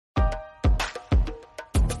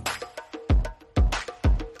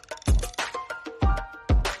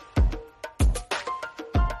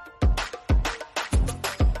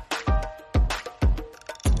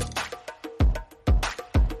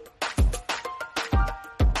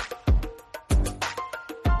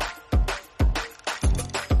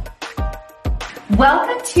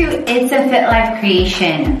Welcome to It's a Fit Life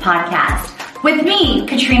Creation podcast with me,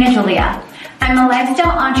 Katrina Julia. I'm a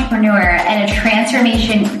lifestyle entrepreneur and a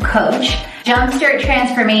transformation coach. Jumpstart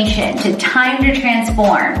transformation to time to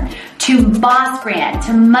transform, to boss brand,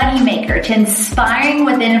 to money maker, to inspiring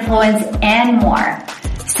with influence and more.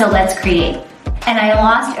 So let's create. And I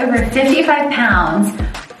lost over 55 pounds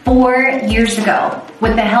 4 years ago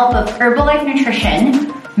with the help of Herbalife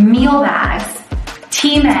Nutrition, meal bags,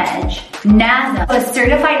 Team Edge, NASA, a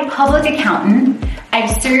certified public accountant.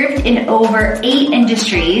 I've served in over 8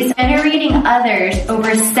 industries, generating others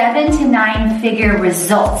over 7 to 9 figure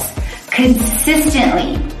results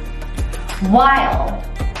consistently while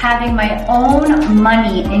having my own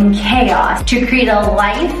money in chaos to create a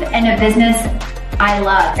life and a business I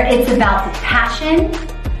love. It's about the passion,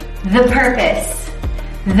 the purpose,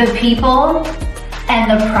 the people,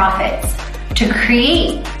 and the profits to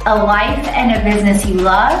create a life and a business you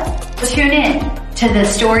love. Tune in to the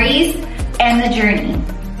stories and the journey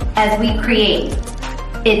as we create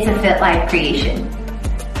It's a Fit Life Creation.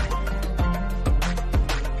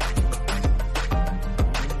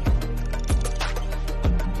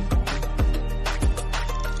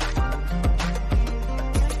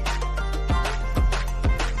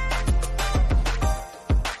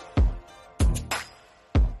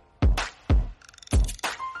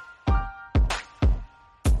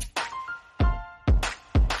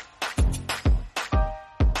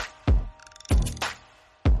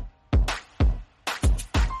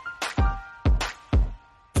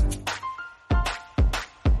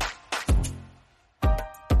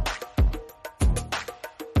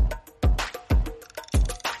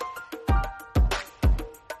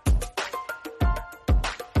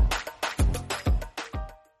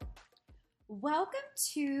 Welcome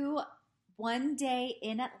to One Day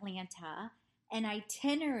in Atlanta, an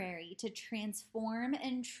itinerary to transform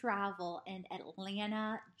and travel in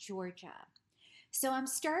Atlanta, Georgia. So I'm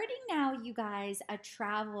starting now, you guys, a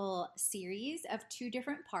travel series of 2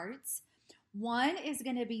 different parts. One is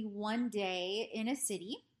going to be 1 day in a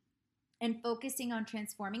city and focusing on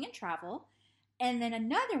transforming and travel. And then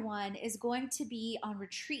another one is going to be on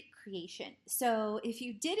retreat creation. So if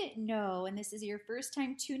you didn't know, and this is your first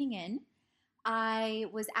time tuning in, I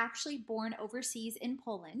was actually born overseas in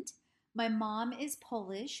Poland. My mom is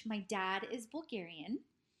Polish. My dad is Bulgarian.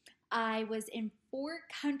 I was in 4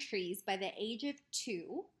 countries by the age of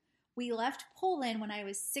 2. We left Poland when I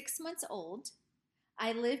was 6 months old.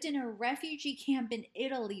 I lived in a refugee camp in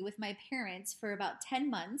Italy with my parents for about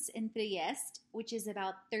 10 months in Trieste, which is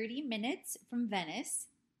about 30 minutes from Venice.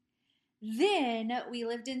 Then we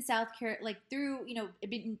lived in South Carolina,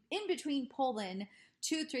 in between Poland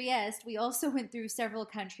to Trieste. We also went through several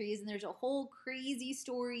countries, and there's a whole crazy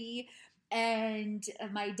story, and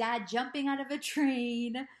my dad jumping out of a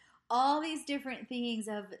train, all these different things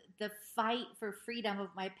of the fight for freedom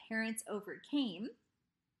of my parents overcame.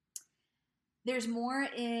 There's more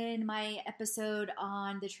in my episode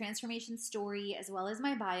on the transformation story as well as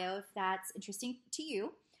my bio if that's interesting to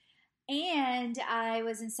you. And I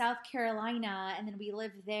was in South Carolina, and then we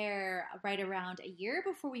lived there right around a year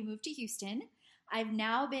before we moved to Houston. I've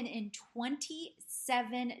now been in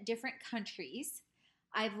 27 different countries.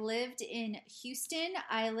 I've lived in Houston.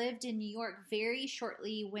 I lived in New York very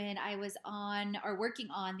shortly when I was working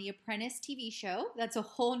on the Apprentice TV show. That's a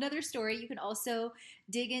whole nother story. You can also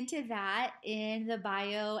dig into that in the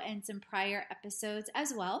bio and some prior episodes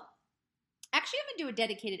as well. Actually, I'm going to do a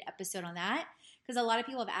dedicated episode on that because a lot of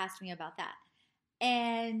people have asked me about that.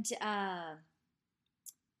 And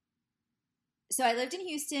so I lived in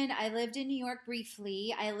Houston. I lived in New York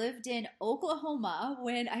briefly. I lived in Oklahoma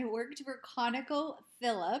when I worked for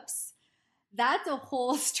ConocoPhillips. That's a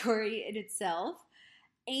whole story in itself.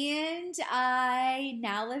 And I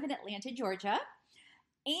now live in Atlanta, Georgia.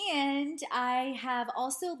 And I have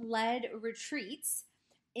also led retreats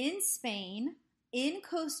in Spain, in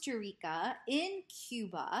Costa Rica, in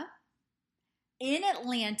Cuba, in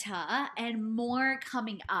Atlanta, and more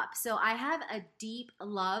coming up. So I have a deep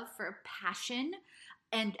love for passion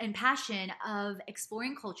and passion of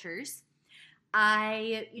exploring cultures.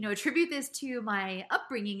 I, attribute this to my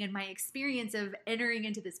upbringing and my experience of entering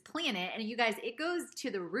into this planet. And you guys, it goes to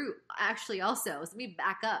the root actually also. So let me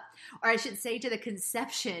back up, or I should say to the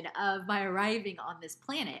conception of my arriving on this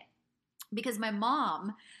planet. Because my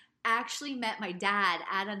mom actually met my dad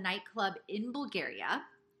at a nightclub in Bulgaria.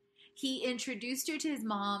 He introduced her to his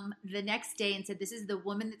mom the next day and said, "This is the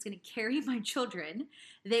woman that's going to carry my children."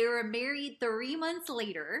 They were married 3 months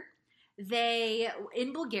later.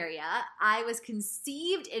 In Bulgaria, I was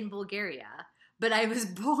conceived in Bulgaria, but I was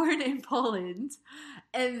born in Poland,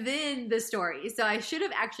 and then the story. So I should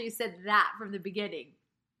have actually said that from the beginning.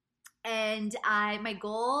 And my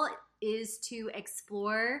goal is to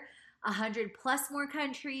explore 100 plus more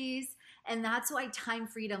countries. And that's why time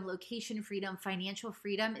freedom, location freedom, financial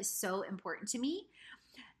freedom is so important to me.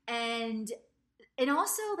 And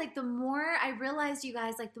also, like, the more I realized, you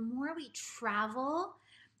guys, like, the more we travel,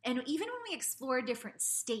 and even when we explore different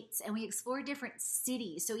states and we explore different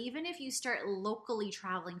cities, so even if you start locally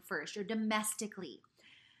traveling first or domestically,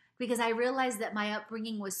 because I realized that my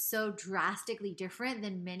upbringing was so drastically different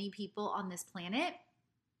than many people on this planet.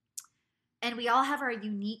 And we all have our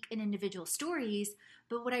unique and individual stories.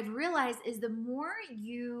 But what I've realized is the more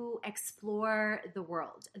you explore the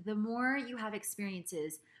world, the more you have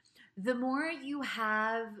experiences, the more you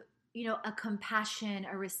have, a compassion,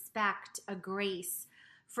 a respect, a grace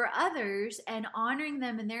for others and honoring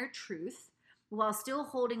them in their truth while still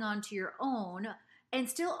holding on to your own and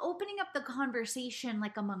still opening up the conversation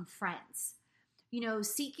like among friends,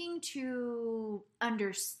 seeking to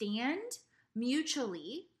understand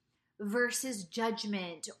mutually versus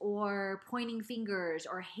judgment or pointing fingers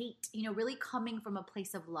or hate, really coming from a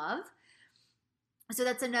place of love. So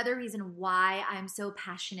that's another reason why I'm so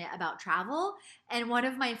passionate about travel. And one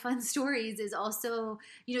of my fun stories is also,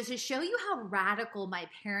 to show you how radical my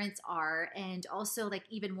parents are, and also like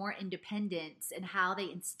even more independence and how they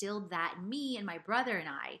instilled that in me and my brother and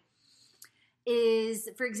I. Is,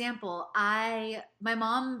 for example, my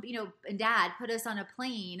mom, and dad put us on a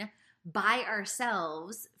plane by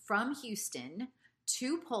ourselves from Houston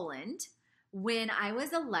to Poland when I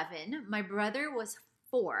was 11. My brother was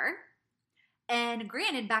 4. And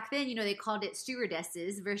granted, back then, they called it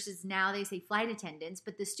stewardesses versus now they say flight attendants.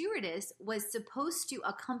 But the stewardess was supposed to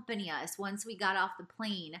accompany us once we got off the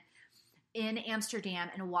plane in Amsterdam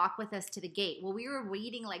and walk with us to the gate. Well, we were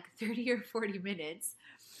waiting like 30 or 40 minutes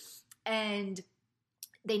and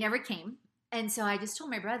they never came. And so I just told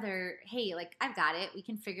my brother, hey, like, I've got it. We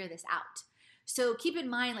can figure this out. So keep in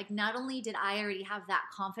mind, like, not only did I already have that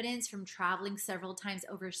confidence from traveling several times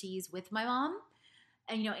overseas with my mom,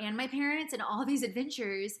 and my parents and all these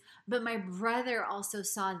adventures, but my brother also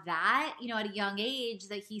saw that, at a young age,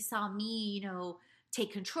 that he saw me,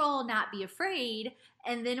 take control, not be afraid.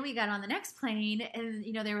 And then we got on the next plane and,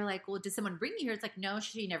 they were like, well, did someone bring you here? It's like, no,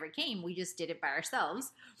 she never came. We just did it by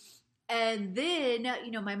ourselves. And then,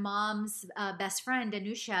 my mom's best friend,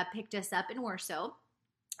 Anusha, picked us up in Warsaw.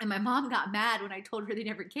 And my mom got mad when I told her they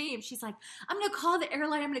never came. She's like, I'm going to call the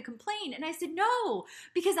airline. I'm going to complain. And I said, no,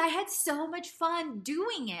 because I had so much fun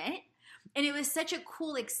doing it. And it was such a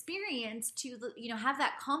cool experience to, have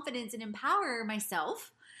that confidence and empower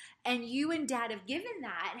myself. And you and Dad have given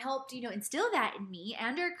that, helped, instill that in me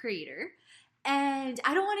and our creator. And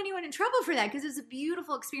I don't want anyone in trouble for that because it was a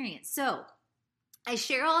beautiful experience. So I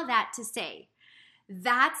share all that to say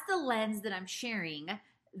that's the lens that I'm sharing.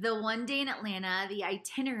 The one day in Atlanta, the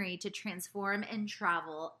itinerary to transform and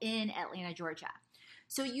travel in Atlanta, Georgia.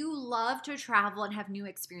 So you love to travel and have new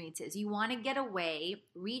experiences. You want to get away,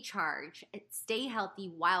 recharge, stay healthy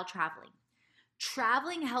while traveling.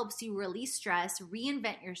 Traveling helps you release stress,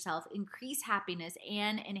 reinvent yourself, increase happiness,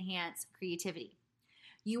 and enhance creativity.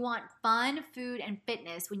 You want fun, food, and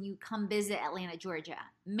fitness when you come visit Atlanta, Georgia.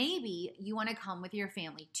 Maybe you want to come with your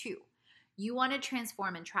family too. You want to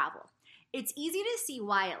transform and travel. It's easy to see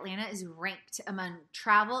why Atlanta is ranked among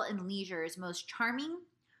travel and leisure's most charming,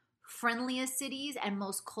 friendliest cities, and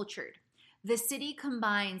most cultured. The city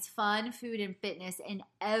combines fun, food, and fitness in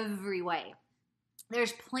every way.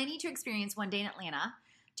 There's plenty to experience one day in Atlanta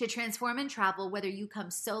to transform and travel, whether you come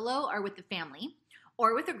solo or with the family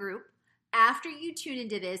or with a group. After you tune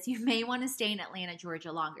into this, you may want to stay in Atlanta,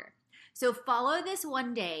 Georgia longer. So follow this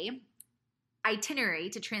one day itinerary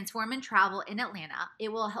to transform and travel in Atlanta.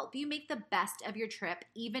 It will help you make the best of your trip,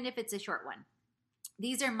 even if it's a short one.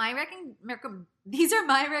 These are my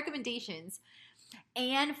recommendations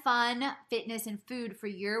and fun, fitness, and food for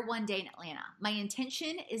your one day in Atlanta. My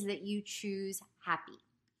intention is that you choose happy.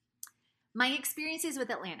 My experiences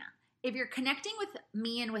with Atlanta. If you're connecting with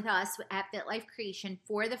me and with us at Fit Life Creation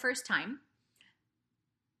for the first time,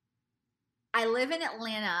 I live in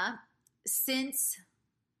Atlanta. Since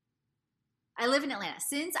I live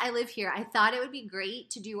here, I thought it would be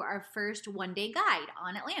great to do our first one-day guide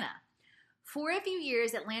on Atlanta. For a few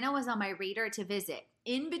years, Atlanta was on my radar to visit.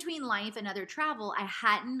 In between life and other travel, I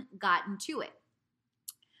hadn't gotten to it.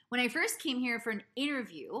 When I first came here for an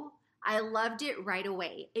interview, I loved it right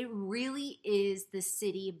away. It really is the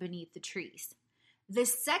city beneath the trees. The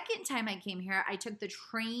second time I came here, I took the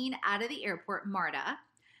train out of the airport, MARTA,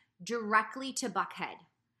 directly to Buckhead.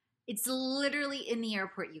 It's literally in the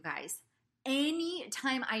airport, you guys.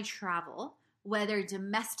 Anytime I travel, whether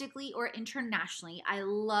domestically or internationally, I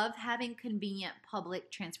love having convenient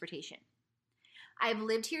public transportation. I've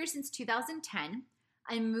lived here since 2010.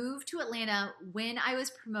 I moved to Atlanta when I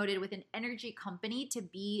was promoted with an energy company to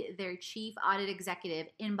be their chief audit executive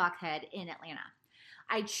in Buckhead in Atlanta.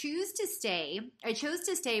 I chose to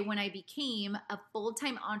stay when I became a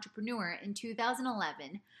full-time entrepreneur in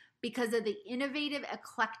 2011 because of the innovative,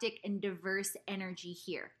 eclectic, and diverse energy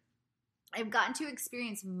here. I've gotten to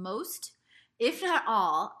experience most, if not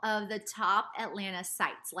all, of the top Atlanta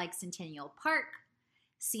sites like Centennial Park,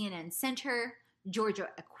 CNN Center, Georgia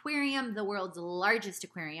Aquarium, the world's largest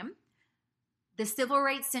aquarium, the Civil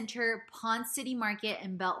Rights Center, Ponce City Market,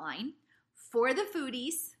 and Beltline. For the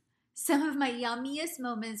foodies, some of my yummiest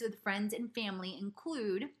moments with friends and family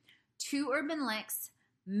include 2 Urban Licks,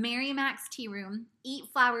 Mary Mac's Tea Room, Eat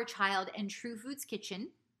Flower Child, and True Foods Kitchen.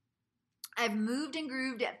 I've moved and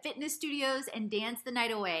grooved at fitness studios and danced the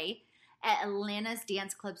night away at Atlanta's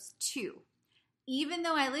dance clubs too. Even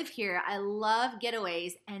though I live here, I love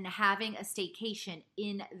getaways and having a staycation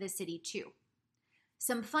in the city too.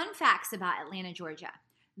 Some fun facts about Atlanta, Georgia.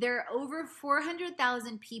 There are over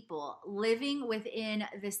 400,000 people living within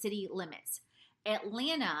the city limits.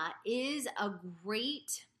 Atlanta is great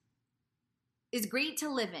to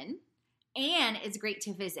live in, and it's great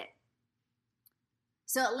to visit.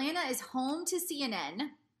 So Atlanta is home to CNN.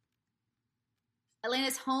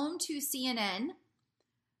 Atlanta's home to CNN,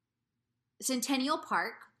 Centennial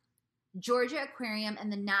Park, Georgia Aquarium,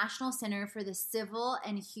 and the National Center for the Civil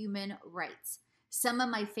and Human Rights. Some of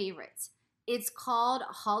my favorites. It's called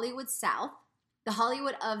Hollywood South, the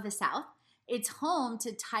Hollywood of the South. It's home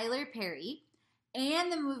to Tyler Perry,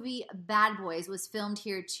 and the movie Bad Boys was filmed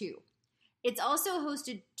here too. It's also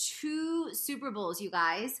hosted 2 Super Bowls, you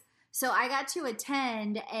guys. So I got to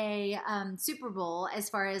attend a Super Bowl as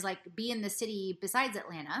far as like be in the city besides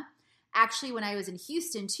Atlanta. Actually, when I was in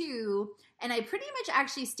Houston too, and I pretty much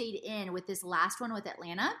actually stayed in with this last one with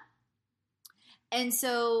Atlanta. And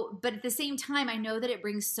so, but at the same time, I know that it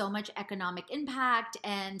brings so much economic impact,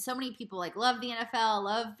 and so many people like love the NFL,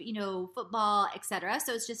 love, football, etc.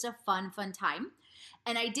 So it's just a fun time.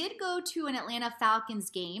 And I did go to an Atlanta Falcons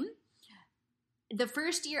game. The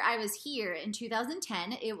first year I was here in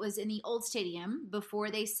 2010, it was in the old stadium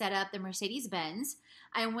before they set up the Mercedes-Benz.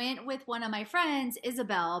 I went with one of my friends,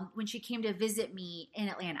 Isabel, when she came to visit me in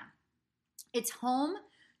Atlanta. It's home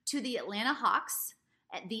to the Atlanta Hawks,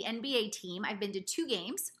 the NBA team. I've been to 2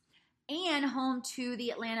 games, and home to the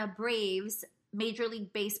Atlanta Braves Major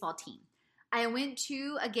League Baseball team. I went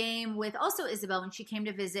to a game with also Isabel when she came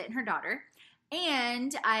to visit and her daughter.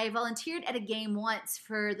 And I volunteered at a game once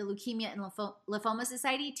for the Leukemia and Lymphoma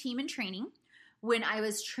Society team in training when I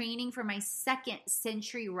was training for my 2nd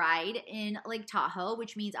century ride in Lake Tahoe,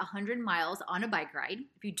 which means 100 miles on a bike ride,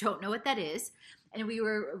 if you don't know what that is. And we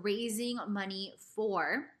were raising money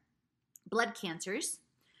for blood cancers.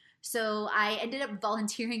 So I ended up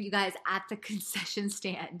volunteering, you guys, at the concession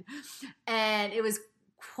stand. And it was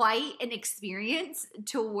quite an experience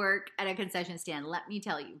to work at a concession stand, let me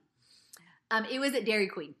tell you. It was at Dairy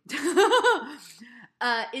Queen.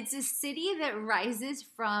 It's a city that rises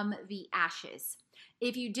from the ashes.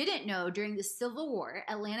 If you didn't know, during the Civil War,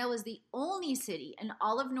 Atlanta was the only city in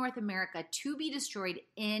all of North America to be destroyed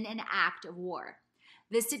in an act of war.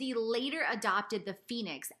 The city later adopted the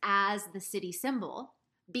phoenix as the city symbol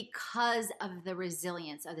because of the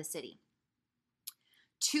resilience of the city.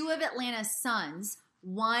 2 of Atlanta's sons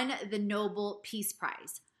won the Nobel Peace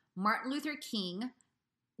Prize. Martin Luther King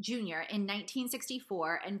Jr. in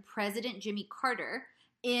 1964 and President Jimmy Carter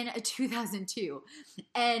in 2002.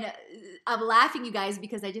 And I'm laughing, you guys,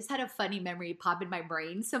 because I just had a funny memory pop in my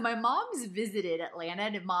brain. So my mom's visited Atlanta,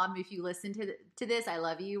 and Mom, if you listen to this, I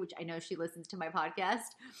love you, which I know she listens to my podcast.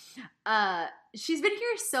 She's been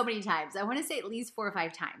here so many times. I want to say at least 4 or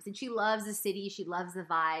 5 times. And she loves the city. She loves the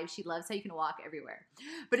vibe. She loves how you can walk everywhere.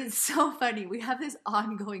 But it's so funny. We have this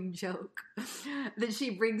ongoing joke that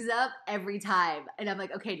she brings up every time. And I'm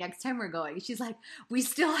like, okay, next time we're going. She's like, we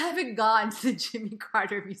still haven't gone to the Jimmy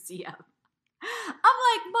Carter Museum. I'm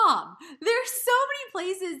like, Mom, there's so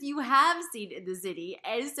many places you have seen in the city,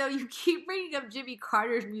 and so you keep bringing up Jimmy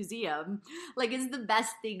Carter's museum like it's the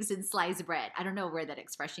best thing since sliced bread. I don't know where that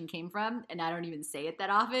expression came from, and I don't even say it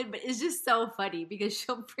that often, but it's just so funny because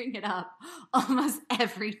she'll bring it up almost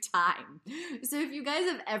every time. So if you guys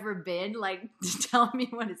have ever been, like, tell me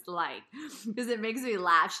what it's like because it makes me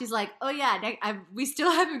laugh. She's like, oh yeah, we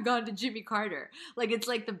still haven't gone to Jimmy Carter. Like, it's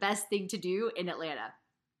like the best thing to do in Atlanta.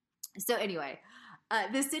 So anyway,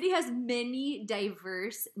 the city has many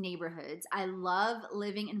diverse neighborhoods. I love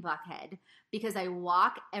living in Buckhead. because I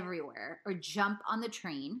walk everywhere or jump on the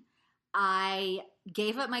train. I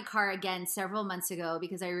gave up my car again several months ago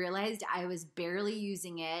because I realized I was barely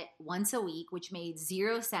using it once a week, which made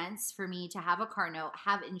 0 sense for me to have a car note,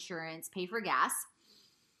 have insurance, pay for gas.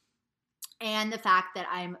 And the fact that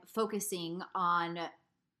I'm focusing on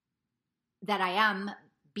that I am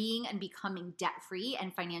being and becoming debt-free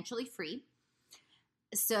and financially free.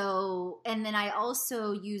 So, and then I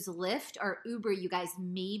also use Lyft or Uber, you guys,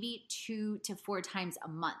 maybe 2 to 4 times a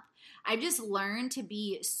month. I've just learned to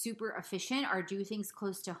be super efficient or do things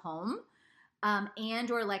close to home.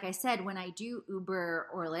 And or like I said, when I do Uber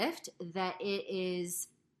or Lyft, that it is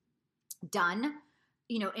done,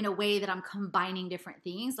 in a way that I'm combining different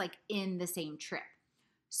things like in the same trip.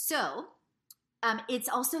 So it's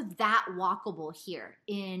also that walkable here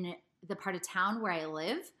in the part of town where I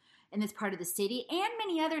live, in this part of the city, and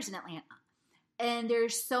many others in Atlanta. And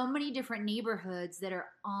there's so many different neighborhoods that are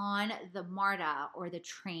on the MARTA or the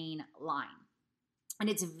train line. And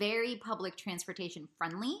it's very public transportation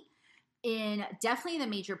friendly in definitely the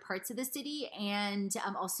major parts of the city, and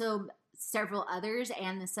also several others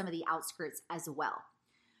and some of the outskirts as well.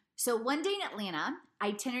 So one day in Atlanta,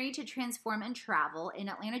 itinerary to transform and travel in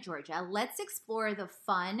Atlanta, Georgia. Let's explore the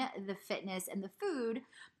fun, the fitness, and the food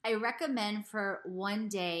I recommend for one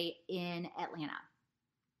day in Atlanta.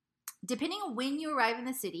 Depending on when you arrive in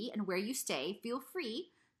the city and where you stay, feel free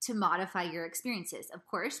to modify your experiences, of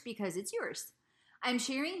course, because it's yours. I'm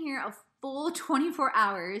sharing here a full 24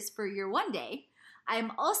 hours for your one day.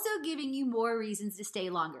 I'm also giving you more reasons to stay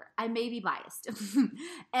longer. I may be biased.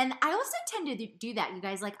 And I also tend to do that, you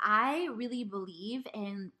guys. Like, I really believe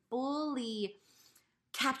in fully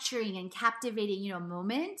capturing and captivating, a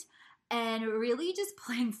moment and really just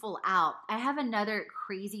playing full out. I have another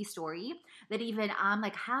crazy story that even I'm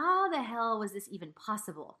like, how the hell was this even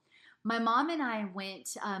possible? My mom and I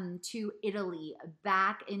went to Italy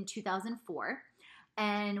back in 2004,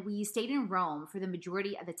 and we stayed in Rome for the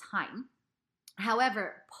majority of the time.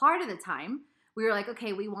 However, part of the time, we were like,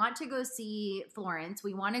 okay, we want to go see Florence.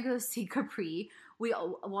 We want to go see Capri. We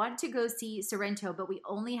want to go see Sorrento, but we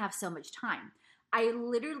only have so much time. I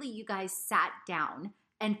literally, you guys, sat down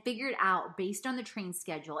and figured out based on the train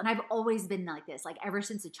schedule. And I've always been like this, like ever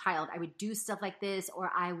since a child, I would do stuff like this, or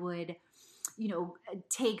I would,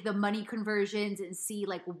 take the money conversions and see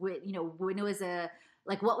like, when it was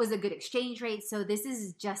what was a good exchange rate. So this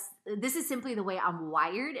is simply the way I'm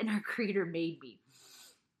wired and our creator made me.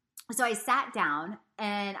 So I sat down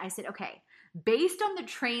and I said, okay, based on the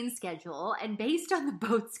train schedule and based on the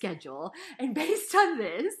boat schedule and based on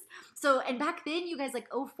this. So, and back then, you guys, like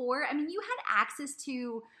 2004, you had access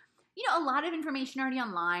to, a lot of information already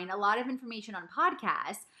online, a lot of information on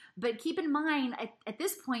podcasts. But keep in mind, at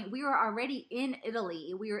this point, we were already in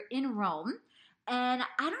Italy. We were in Rome. And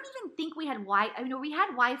I don't even think we had we had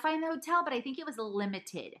Wi-Fi in the hotel, but I think it was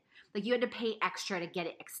limited. Like, you had to pay extra to get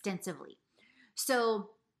it extensively. So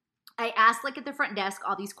I asked at the front desk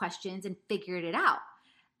all these questions and figured it out.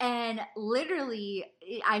 And literally,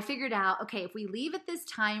 I figured out, okay, if we leave at this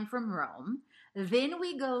time from Rome, then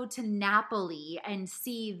we go to Napoli and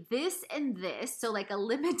see this and this. So like a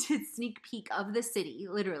limited sneak peek of the city,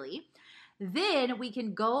 literally. Then we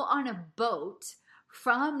can go on a boat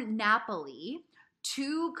from Napoli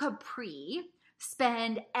to Capri,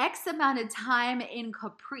 spend X amount of time in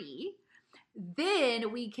Capri.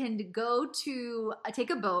 Then we can go to take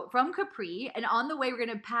a boat from Capri, and on the way we're going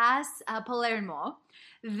to pass Palermo.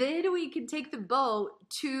 Then we can take the boat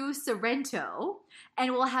to Sorrento,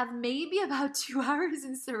 and we'll have maybe about 2 hours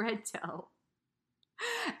in Sorrento.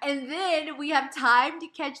 And then we have time to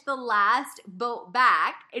catch the last boat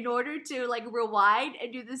back in order to rewind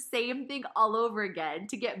and do the same thing all over again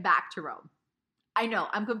to get back to Rome. I know,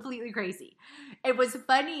 I'm completely crazy. And what's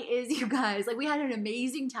funny is, you guys, we had an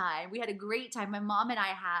amazing time. We had a great time. My mom and I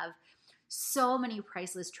have so many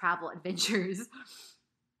priceless travel adventures.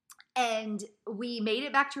 And we made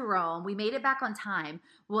it back to Rome. We made it back on time.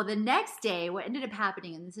 Well, the next day, what ended up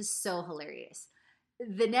happening, and this is so hilarious.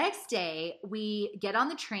 The next day, we get on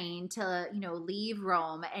the train to, leave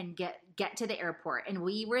Rome and get to the airport. And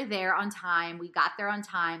we were there on time. We got there on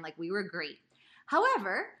time. We were great.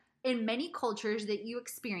 However, in many cultures that you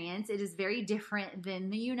experience, it is very different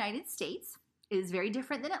than the United States. It is very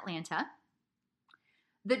different than Atlanta.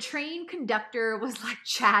 The train conductor was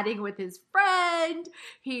chatting with his friend.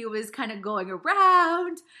 He was kind of going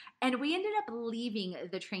around. And we ended up leaving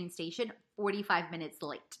the train station 45 minutes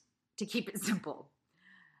late, to keep it simple.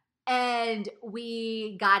 And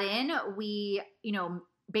we got in. We,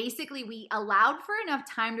 basically we allowed for enough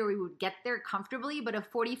time where we would get there comfortably, but a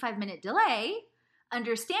 45-minute delay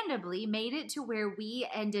understandably made it to where we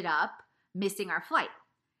ended up missing our flight.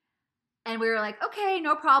 And we were like, okay,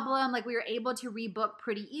 no problem. Like we were able to rebook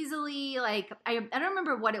pretty easily. Like I don't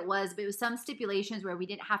remember what it was, but it was some stipulations where we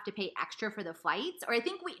didn't have to pay extra for the flights. Or I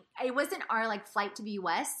think it wasn't our like flight to the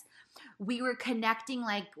US. We were connecting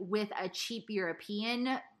like with a cheap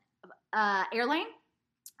European airline.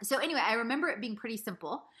 So anyway, I remember it being pretty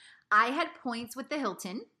simple. I had points with the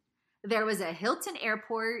Hilton. There was a Hilton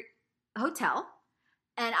Airport hotel.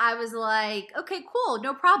 And I was like, okay, cool,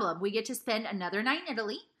 no problem. We get to spend another night in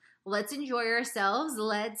Italy. Let's enjoy ourselves.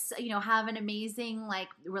 Let's, have an amazing, like,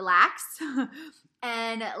 relax.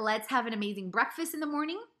 And let's have an amazing breakfast in the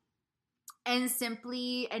morning. And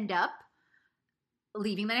simply end up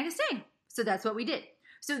leaving the next day. So that's what we did.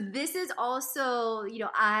 So this is also,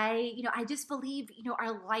 I just believe,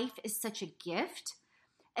 our life is such a gift.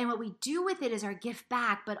 And what we do with it is our gift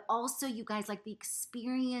back, but also you guys, like the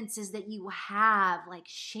experiences that you have, like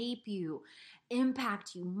shape you,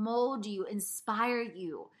 impact you, mold you, inspire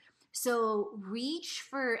you. So reach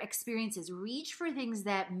for experiences, reach for things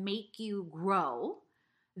that make you grow,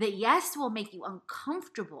 that yes, will make you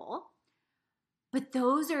uncomfortable. But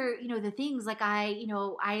those are, the things like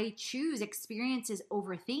I choose experiences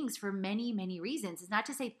over things for many, many reasons. It's not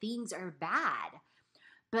to say things are bad,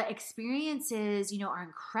 but experiences, are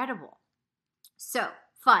incredible. So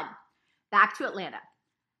fun. Back to Atlanta.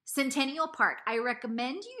 Centennial Park. I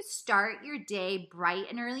recommend you start your day bright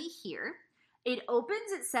and early here. It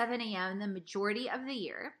opens at 7 a.m. the majority of the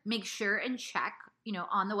year. Make sure and check,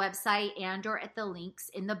 on the website and or at the links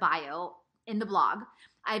in the bio, in the blog.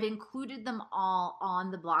 I've included them all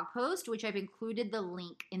on the blog post, which I've included the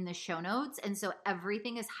link in the show notes. And so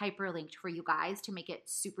everything is hyperlinked for you guys to make it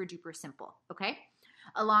super duper simple, okay?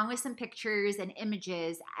 Along with some pictures and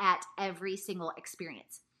images at every single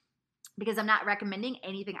experience. Because I'm not recommending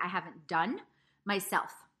anything I haven't done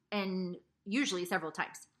myself, and usually several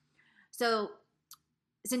times. So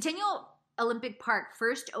Centennial Olympic Park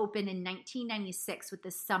first opened in 1996 with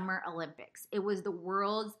the Summer Olympics. It was the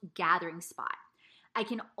world's gathering spot. I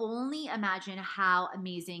can only imagine how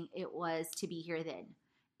amazing it was to be here then.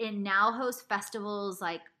 It now hosts festivals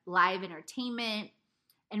like live entertainment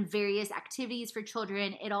and various activities for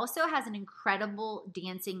children. It also has an incredible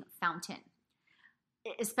dancing fountain.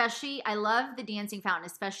 Especially, I love the dancing fountain,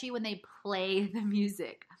 especially when they play the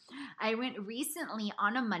music. I went recently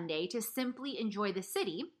on a Monday to simply enjoy the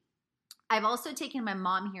city. I've also taken my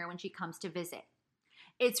mom here when she comes to visit.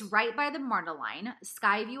 It's right by the MARTA line,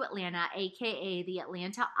 Skyview Atlanta, aka the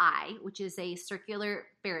Atlanta Eye, which is a circular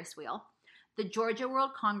Ferris wheel, the Georgia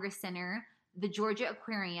World Congress Center, the Georgia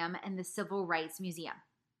Aquarium, and the Civil Rights Museum.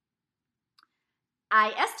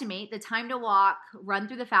 I estimate the time to walk, run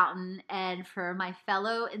through the fountain, and for my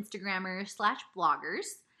fellow Instagrammers / bloggers,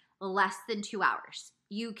 less than 2 hours.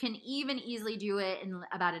 You can even easily do it in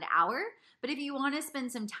about an hour, but if you want to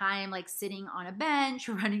spend some time like sitting on a bench,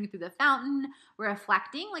 running through the fountain,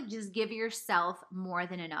 reflecting, like just give yourself more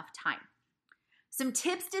than enough time. Some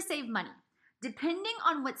tips to save money. Depending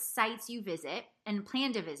on what sites you visit and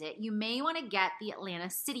plan to visit, you may want to get the Atlanta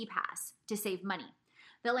City Pass to save money.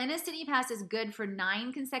 The Atlanta City Pass is good for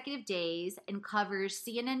 9 consecutive days and covers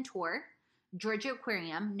CNN Tour, Georgia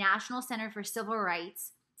Aquarium, National Center for Civil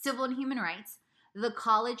and Human Rights, the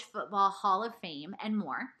College Football Hall of Fame, and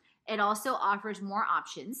more. It also offers more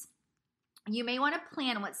options. You may want to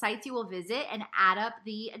plan what sites you will visit and add up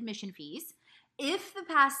the admission fees. If the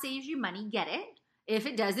pass saves you money, get it. If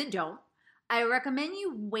it doesn't, don't. I recommend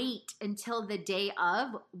you wait until the day of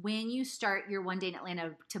when you start your one day in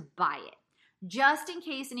Atlanta to buy it, just in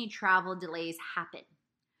case any travel delays happen.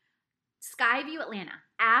 Skyview Atlanta.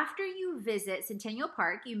 After you visit Centennial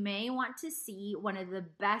Park, you may want to see one of the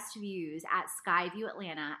best views at Skyview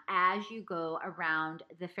Atlanta as you go around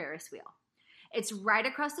the Ferris wheel. It's right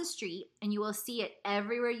across the street, and you will see it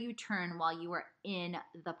everywhere you turn while you are in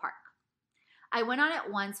the park. I went on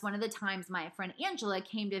it once, one of the times my friend Angela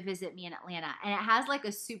came to visit me in Atlanta, and it has like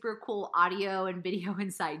a super cool audio and video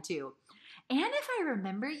inside too. And if I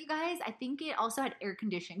remember, you guys, I think it also had air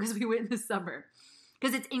conditioning because we went in the summer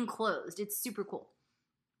because it's enclosed. It's super cool.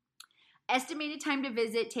 Estimated time to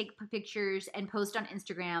visit, take pictures, and post on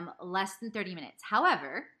Instagram, less than 30 minutes.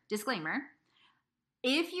 However, disclaimer,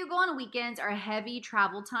 if you go on weekends or heavy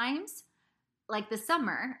travel times, like the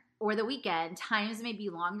summer or the weekend, times may be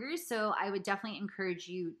longer, so I would definitely encourage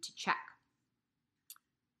you to check.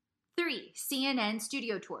 3, CNN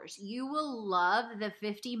studio tours. You will love the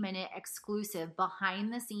 50-minute exclusive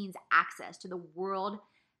behind-the-scenes access to the world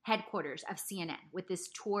headquarters of CNN with this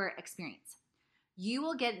tour experience. You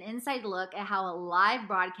will get an inside look at how a live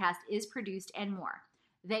broadcast is produced and more.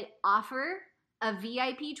 They offer a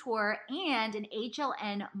VIP tour, and an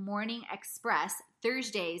HLN Morning Express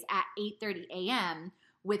Thursdays at 8:30 a.m.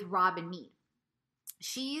 with Robin Meade.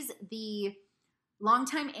 She's the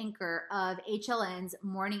longtime anchor of HLN's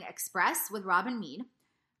Morning Express with Robin Meade.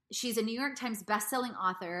 She's a New York Times bestselling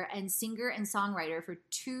author and singer and songwriter for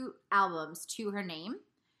 2 albums to her name.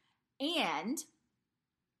 And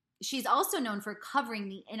she's also known for covering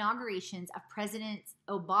the inaugurations of President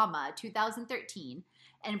Obama 2013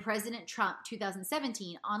 and President Trump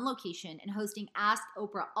 2017 on location and hosting Ask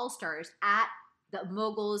Oprah All-Stars at the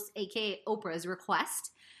Moguls, aka Oprah's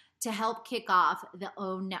request, to help kick off the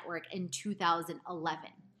OWN network in 2011.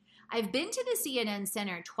 I've been to the CNN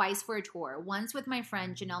Center twice for a tour, once with my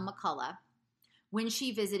friend Janelle McCullough when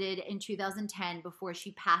she visited in 2010 before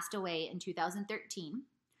she passed away in 2013.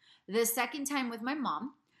 The second time with my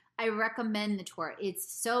mom. I recommend the tour.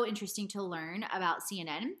 It's so interesting to learn about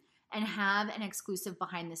CNN and have an exclusive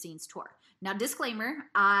behind-the-scenes tour. Now, disclaimer,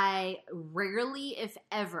 I rarely, if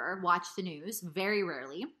ever, watch the news, very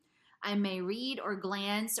rarely. I may read or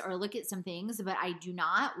glance or look at some things, but I do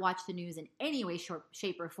not watch the news in any way,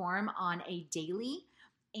 shape, or form on a daily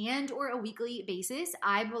and or a weekly basis.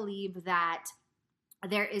 I believe that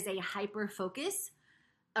there is a hyper-focus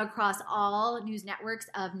across all news networks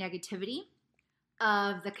of negativity,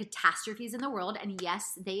 of the catastrophes in the world, and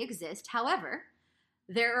yes, they exist. However,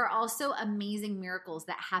 there are also amazing miracles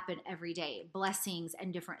that happen every day, blessings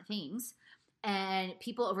and different things, and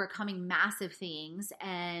people overcoming massive things,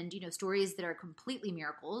 and stories that are completely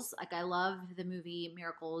miracles. Like, I love the movie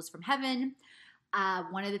Miracles from Heaven.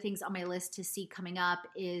 One of the things on my list to see coming up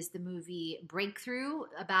is the movie Breakthrough,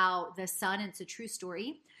 about the son. It's a true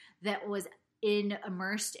story that was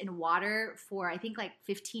immersed in water for I think like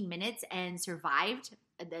 15 minutes and survived.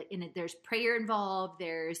 There's prayer involved.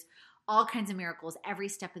 There's all kinds of miracles every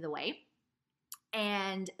step of the way,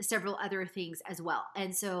 and several other things as well.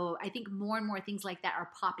 And so I think more and more things like that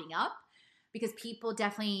are popping up because people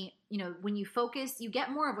definitely, when you focus, you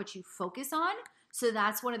get more of what you focus on. So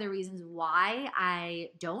that's one of the reasons why I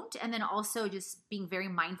don't. And then also just being very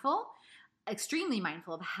mindful, extremely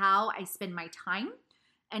mindful of how I spend my time.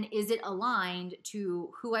 And is it aligned to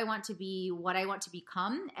who I want to be, what I want to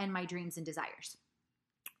become, and my dreams and desires,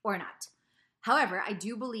 or not? However, I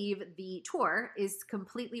do believe the tour is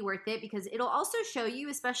completely worth it because it'll also show you,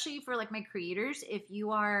 especially for like my creators, if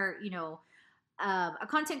you are, a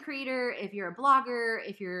content creator, if you're a blogger,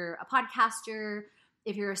 if you're a podcaster,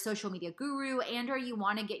 if you're a social media guru, and or you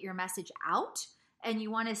want to get your message out and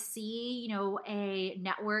you want to see, a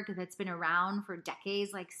network that's been around for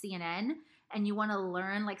decades like CNN, and you want to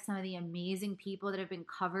learn like some of the amazing people that have been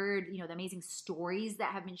covered, the amazing stories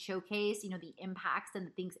that have been showcased, the impacts and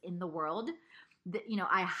the things in the world that,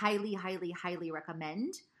 I highly, highly, highly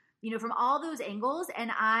recommend, from all those angles.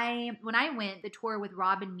 And when I went, the tour with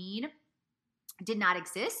Robin Meade did not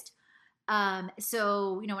exist.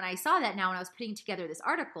 So, when I saw that now, when I was putting together this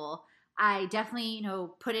article, I definitely,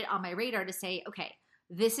 put it on my radar to say, okay,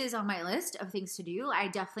 this is on my list of things to do. I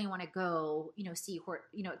definitely want to go, see her,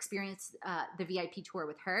 experience the VIP tour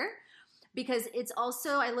with her, because it's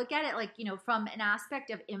also, I look at it like, from an aspect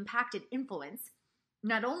of impact and influence.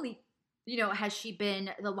 Not only, has she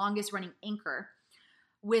been the longest running anchor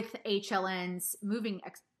with HLN's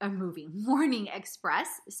Morning Express,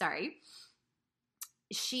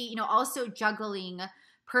 she, also juggling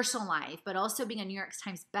personal life, but also being a New York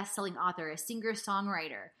Times bestselling author, a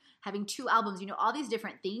singer-songwriter, having 2 albums, all these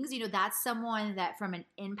different things, that's someone that from an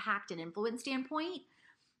impact and influence standpoint,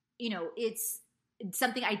 it's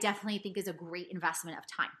something I definitely think is a great investment of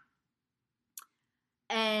time.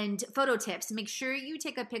 And photo tips, make sure you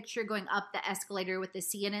take a picture going up the escalator with the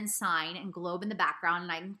CNN sign and globe in the background.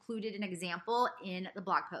 And I included an example in the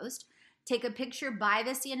blog post. Take a picture by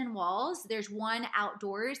the CNN walls. There's one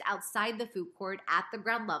outdoors outside the food court at the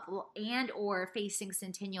ground level and or facing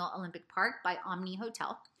Centennial Olympic Park by Omni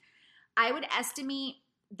Hotel. I would estimate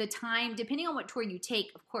the time, depending on what tour you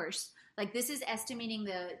take, of course. Like, this is estimating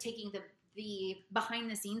taking the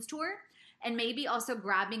behind the scenes tour, and maybe also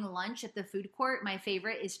grabbing lunch at the food court. My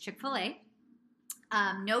favorite is Chick-fil-A.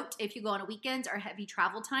 Note, if you go on weekends or heavy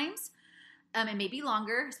travel times, it may be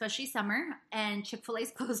longer, especially summer, and Chick-fil-A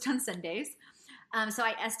is closed on Sundays. So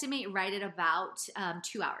I estimate right at about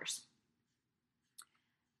 2 hours.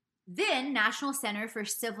 Then National Center for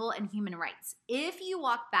Civil and Human Rights. If you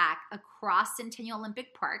walk back across Centennial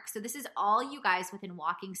Olympic Park, so this is all you guys within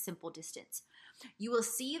walking simple distance, you will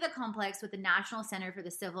see the complex with the National Center for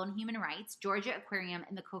the Civil and Human Rights, Georgia Aquarium,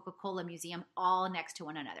 and the Coca-Cola Museum all next to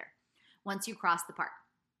one another once you cross the park.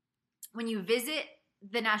 When you visit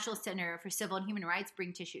the National Center for Civil and Human Rights,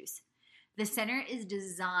 bring tissues. The center is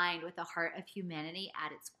designed with the heart of humanity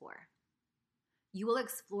at its core. You will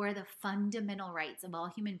explore the fundamental rights of all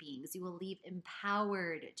human beings. You will leave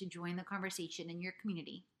empowered to join the conversation in your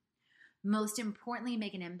community. Most importantly,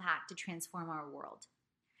 make an impact to transform our world.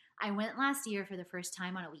 I went last year for the first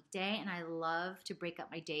time on a weekday, and I love to break up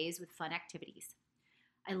my days with fun activities.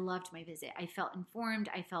 I loved my visit. I felt informed,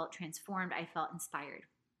 I felt transformed, I felt inspired.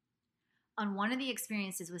 On one of the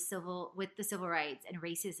experiences with the civil rights and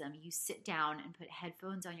racism, you sit down and put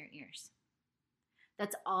headphones on your ears.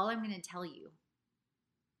 That's all I'm going to tell you.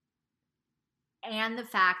 And the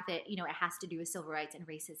fact that, it has to do with civil rights and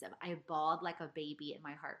racism. I bawled like a baby and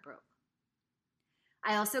my heart broke.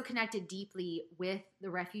 I also connected deeply with the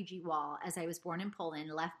refugee wall as I was born in Poland,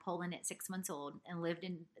 left Poland at 6 months old, and lived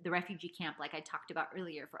in the refugee camp like I talked about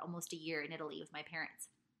earlier for almost a year in Italy with my parents.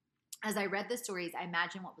 As I read the stories, I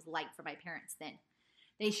imagined what it was like for my parents then.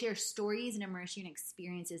 They share stories and immerse you in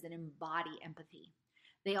experiences that embody empathy.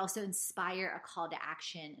 They also inspire a call to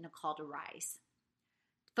action and a call to rise.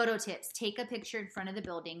 Photo tips. Take a picture in front of the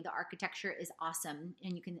building. The architecture is awesome,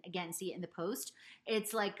 and you can, again, see it in the post.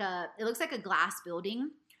 It looks like a glass building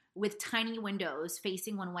with tiny windows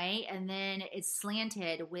facing one way, and then it's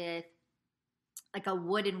slanted with like a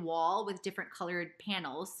wooden wall with different colored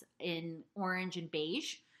panels in orange and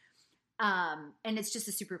beige. And it's just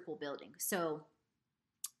a super cool building. So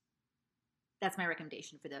that's my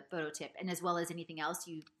recommendation for the photo tip, and as well as anything else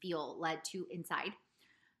you feel led to inside.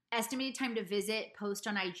 Estimated time to visit, post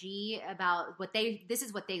on IG about this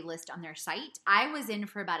is what they list on their site. I was in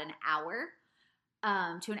for about an hour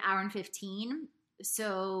to an hour and 15.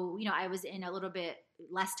 So, I was in a little bit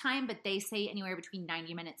less time, but they say anywhere between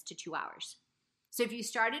 90 minutes to 2 hours. So if you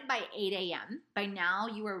started by 8 a.m., by now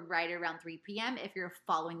you are right around 3 p.m. if you're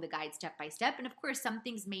following the guide step by step. And of course, some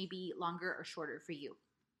things may be longer or shorter for you.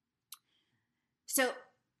 So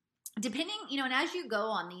depending, and as you go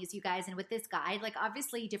on these, you guys, and with this guide,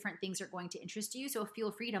 obviously different things are going to interest you. So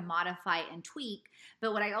feel free to modify and tweak.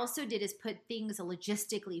 But what I also did is put things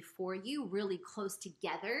logistically for you really close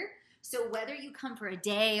together. So whether you come for a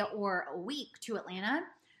day or a week to Atlanta,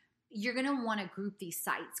 you're going to want to group these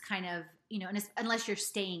sites kind of, unless you're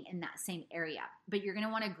staying in that same area. But you're going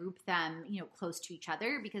to want to group them, close to each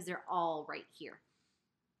other because they're all right here.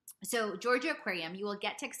 So Georgia Aquarium, you will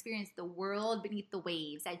get to experience the world beneath the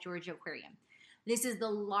waves at Georgia Aquarium. This is the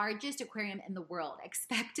largest aquarium in the world.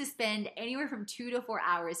 Expect to spend anywhere from 2 to 4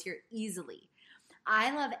 hours here easily.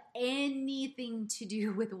 I love anything to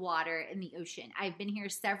do with water in the ocean. I've been here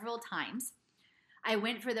several times. I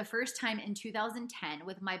went for the first time in 2010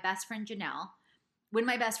 with my best friend Janelle. When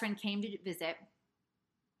my best friend came to visit,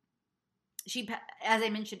 as I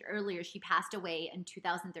mentioned earlier, she passed away in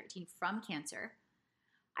 2013 from cancer.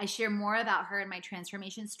 I share more about her in my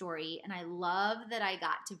transformation story, and I love that I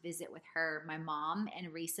got to visit with her, my mom,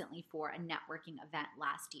 and recently for a networking event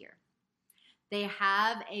last year. They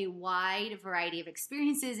have a wide variety of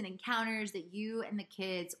experiences and encounters that you and the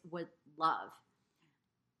kids would love.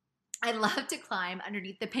 I love to climb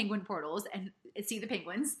underneath the penguin portals and see the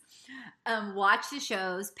penguins, watch the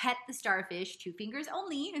shows, pet the starfish, 2 fingers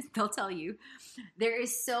only, as they'll tell you. There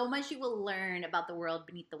is so much you will learn about the world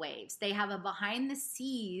beneath the waves. They have a behind the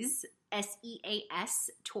seas SEAS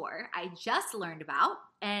tour I just learned about,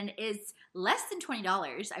 and it's less than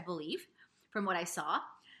 $20, I believe, from what I saw.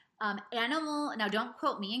 Now don't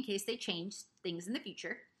quote me in case they change things in the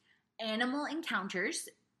future. Animal encounters,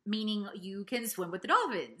 meaning you can swim with the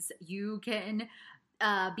dolphins. You can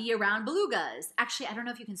be around belugas. Actually, I don't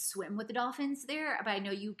know if you can swim with the dolphins there, but I know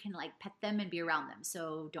you can pet them and be around them.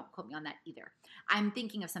 So don't quote me on that either. I'm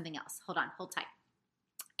thinking of something else. Hold tight.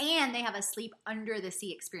 And they have a sleep under the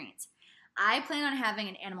sea experience. I plan on having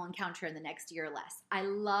an animal encounter in the next year or less. I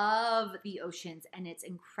love the oceans and its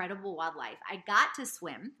incredible wildlife. I got to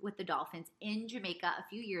swim with the dolphins in Jamaica a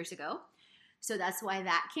few years ago. So that's why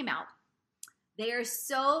that came out. They are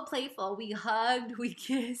so playful. We hugged, we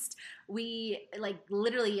kissed,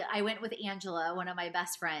 literally, I went with Angela, one of my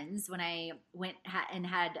best friends, when I went in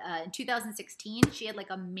 2016, she had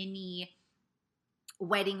a mini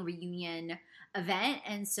wedding reunion event.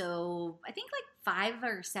 And so I think 5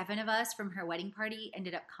 or 7 of us from her wedding party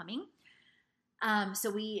ended up coming.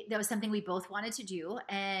 So that was something we both wanted to do,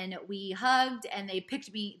 and we hugged, and they picked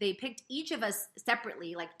each of us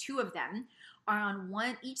separately, 2 of them are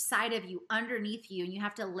on each side of you, underneath you, and you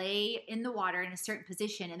have to lay in the water in a certain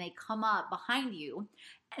position, and they come up behind you,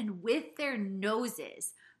 and with their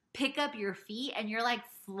noses pick up your feet, and you're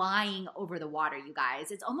flying over the water, you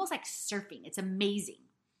guys. It's almost like surfing. It's amazing.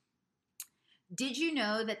 Did you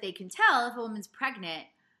know that they can tell if a woman's pregnant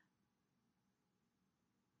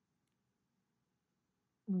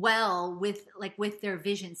well with their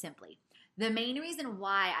vision simply. The main reason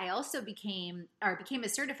why I also became a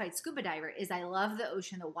certified scuba diver is I love the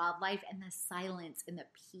ocean, the wildlife, and the silence and the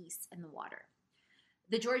peace in the water.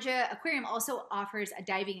 The Georgia Aquarium also offers a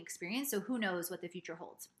diving experience, so who knows what the future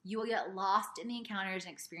holds. You will get lost in the encounters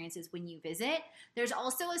and experiences when you visit. There's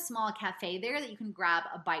also a small cafe there that you can grab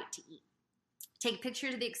a bite to eat. Take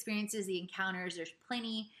pictures of the experiences, the encounters. There's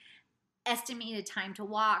plenty. Estimated time to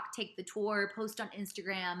walk, take the tour, post on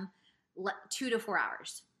Instagram, 2 to 4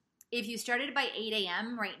 hours. If you started by 8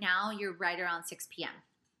 a.m. right now, you're right around 6 p.m.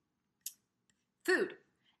 Food.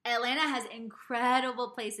 Atlanta has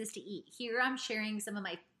incredible places to eat. Here I'm sharing some of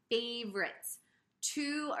my favorites.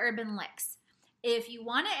 2 urban licks. If you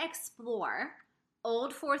want to explore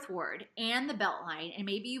Old Fourth Ward and the Beltline, and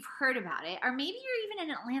maybe you've heard about it, or maybe you're even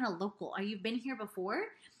an Atlanta local, or you've been here before,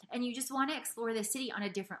 and you just want to explore the city on a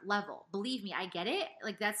different level. Believe me, I get it.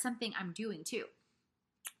 Like, that's something I'm doing too,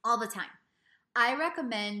 all the time. I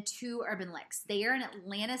recommend 2 urban licks. They are an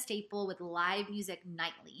Atlanta staple with live music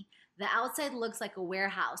nightly. The outside looks like a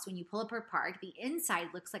warehouse when you pull up or park. The inside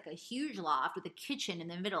looks like a huge loft with a kitchen in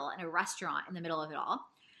the middle and a restaurant in the middle of it all.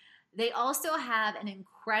 They also have an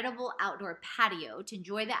incredible outdoor patio to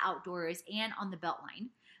enjoy the outdoors and on the Beltline.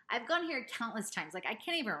 I've gone here countless times. Like, I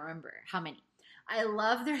can't even remember how many. I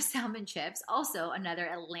love their salmon chips, also another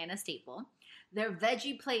Atlanta staple. Their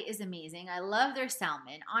veggie plate is amazing. I love their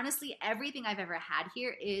salmon. Honestly, everything I've ever had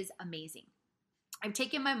here is amazing. I've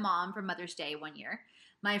taken my mom for Mother's Day one year.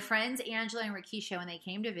 My friends Angela and Rakisha, when they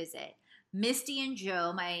came to visit. Misty and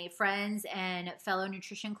Joe, my friends and fellow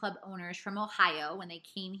Nutrition Club owners from Ohio, when they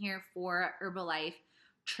came here for Herbalife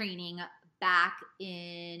training back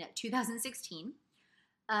in 2016.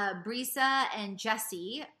 Brisa and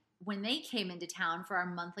Jesse, when they came into town for our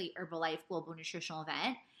monthly Herbalife Global Nutritional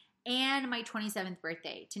event. And my 27th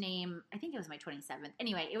birthday, to name, I think it was my 27th.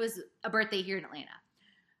 Anyway, it was a birthday here in Atlanta.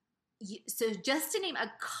 So just to name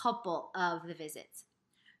a couple of the visits.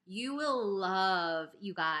 You will love,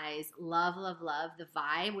 you guys, love the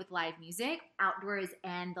vibe with live music, outdoors,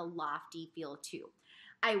 and the lofty feel too.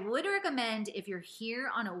 I would recommend if you're here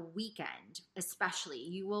on a weekend, especially,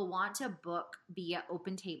 you will want to book via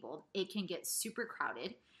Open Table. It can get super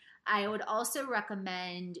crowded. I would also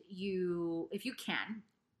recommend you, if you can,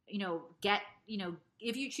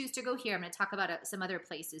 if you choose to go here, I'm going to talk about some other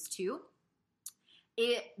places too,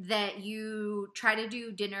 that you try to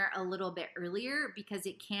do dinner a little bit earlier because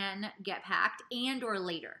it can get packed, and or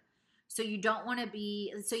later. So you don't want to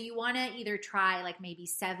you want to either try like maybe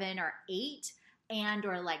 7 or 8 and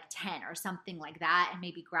or like 10 or something like that, and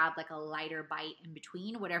maybe grab like a lighter bite in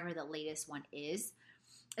between, whatever the latest one is,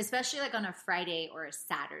 especially like on a Friday or a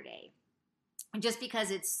Saturday. Just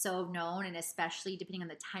because it's so known, and especially depending on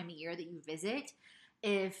the time of year that you visit,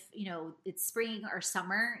 if, it's spring or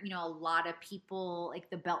summer, a lot of people, like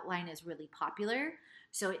the Beltline is really popular.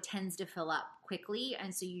 So it tends to fill up quickly.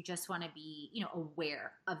 And so you just want to be,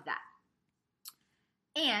 aware of that.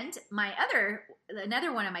 And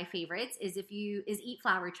another one of my favorites is Eat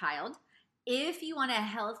Flower Child. If you want a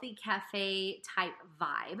healthy cafe type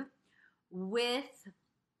vibe with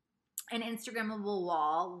an Instagrammable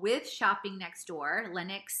wall with shopping next door,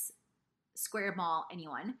 Lenox Square Mall,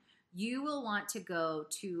 anyone, you will want to go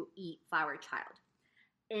to Eat Flower Child.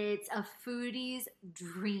 It's a foodie's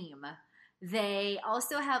dream. They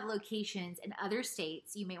also have locations in other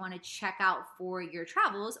states you may want to check out for your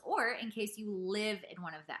travels, or in case you live in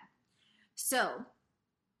one of them. So,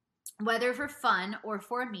 whether for fun or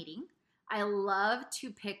for a meeting, I love to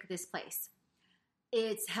pick this place.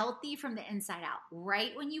 It's healthy from the inside out.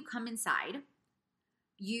 Right when you come inside,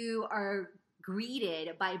 you are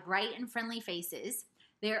greeted by bright and friendly faces.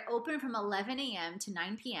 They're open from 11 a.m. to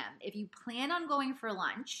 9 p.m. If you plan on going for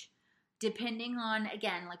lunch, depending on,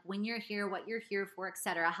 again, like when you're here, what you're here for,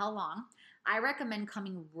 etc., how long, I recommend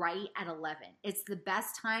coming right at 11. It's the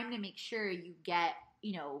best time to make sure you get,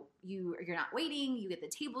 you're not waiting, you get the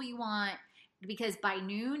table you want, because by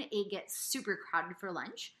noon, it gets super crowded for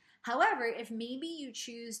lunch. However, if maybe you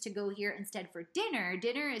choose to go here instead for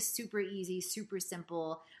dinner is super easy, super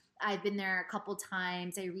simple. I've been there a couple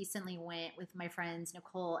times. I recently went with my friends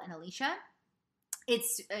Nicole and Alicia.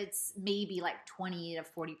 It's maybe like 20 to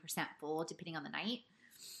 40% full depending on the night.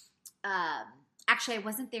 Actually, I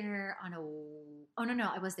wasn't there on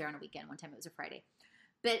I was there on a weekend one time. It was a Friday.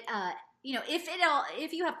 But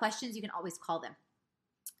if you have questions, you can always call them.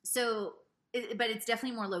 So, but it's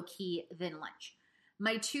definitely more low key than lunch.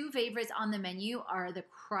 My 2 favorites on the menu are the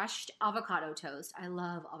crushed avocado toast. I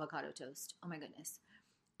love avocado toast. Oh my goodness.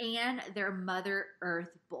 And their Mother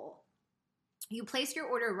Earth bowl. You place your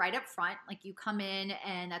order right up front, like you come in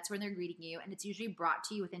and that's when they're greeting you, and it's usually brought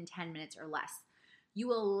to you within 10 minutes or less. You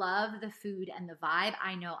will love the food and the vibe.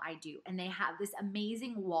 I know I do. And they have this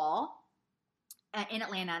amazing wall in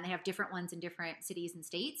Atlanta, and they have different ones in different cities and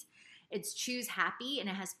states. It's Choose Happy, and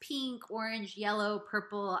it has pink, orange, yellow,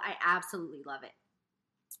 purple. I absolutely love it.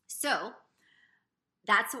 So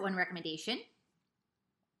that's one recommendation.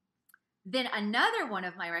 Then another one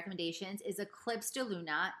of my recommendations is Eclipse de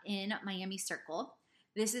Luna in Miami Circle.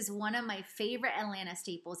 This is one of my favorite Atlanta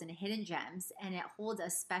staples and hidden gems, and it holds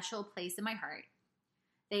a special place in my heart.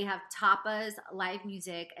 They have tapas, live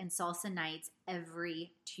music, and salsa nights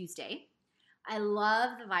every Tuesday. I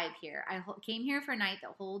love the vibe here. I came here for a night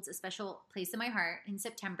that holds a special place in my heart in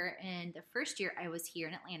September, and the first year I was here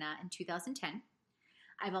in Atlanta in 2010.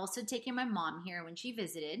 I've also taken my mom here when she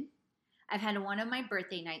visited. I've had one of my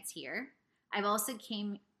birthday nights here. I've also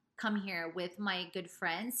come here with my good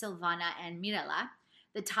friends, Silvana and Mirela.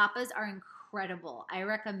 The tapas are incredible. I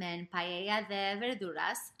recommend paella de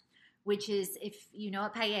verduras, which is, if you know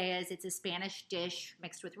what paella is, it's a Spanish dish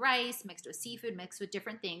mixed with rice, mixed with seafood, mixed with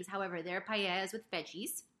different things. However, their paella is with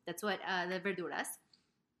veggies. That's what the verduras.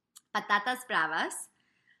 Patatas bravas,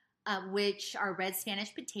 which are red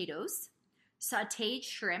Spanish potatoes, sauteed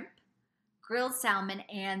shrimp, grilled salmon,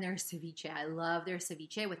 and their ceviche. I love their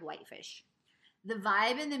ceviche with whitefish. The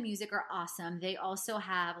vibe and the music are awesome. They also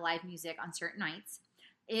have live music on certain nights.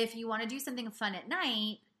 If you want to do something fun at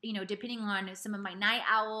night, you know, depending on some of my night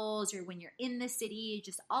owls or when you're in the city,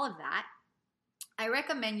 just all of that, I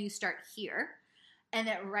recommend you start here. And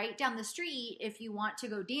then right down the street, if you want to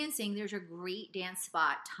go dancing, there's a great dance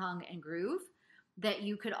spot, Tongue and Groove, that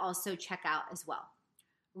you could also check out as well.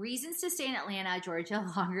 Reasons to stay in Atlanta, Georgia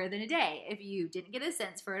longer than a day. If you didn't get a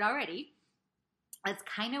sense for it already, that's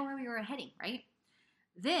kind of where we were heading, right?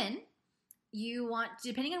 Then you want,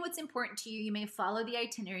 depending on what's important to you, you may follow the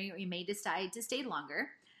itinerary, or you may decide to stay longer,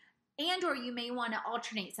 and or you may want to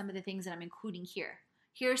alternate some of the things that I'm including here.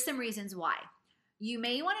 Here are some reasons why. You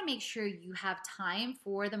may want to make sure you have time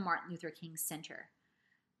for the Martin Luther King Center.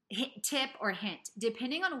 Tip or hint,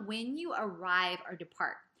 depending on when you arrive or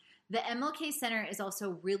depart, the MLK Center is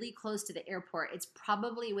also really close to the airport. It's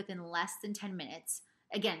probably within less than 10 minutes.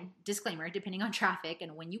 Again, disclaimer, depending on traffic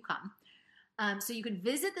and when you come. So you could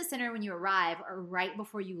visit the center when you arrive or right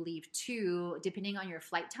before you leave too, depending on your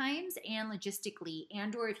flight times and logistically,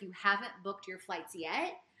 and or if you haven't booked your flights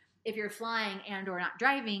yet, if you're flying and or not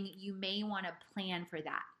driving, you may want to plan for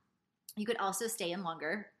that. You could also stay in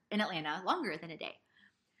Atlanta longer than a day.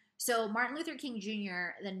 So Martin Luther King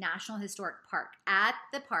Jr., the National Historic Park. At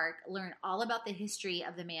the park, learn all about the history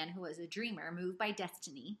of the man who was a dreamer moved by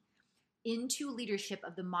destiny into leadership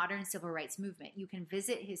of the modern civil rights movement. You can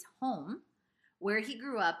visit his home, where he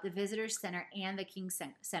grew up, the Visitors Center, and the King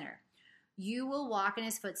Center. You will walk in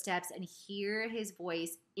his footsteps and hear his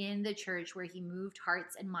voice in the church where he moved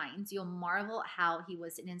hearts and minds. You'll marvel at how he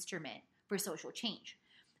was an instrument for social change.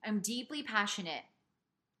 I'm deeply passionate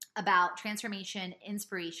about transformation,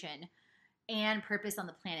 inspiration, and purpose on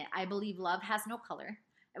the planet. I believe love has no color.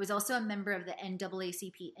 I was also a member of the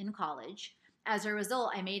NAACP in college. As a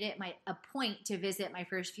result, I made it a point to visit my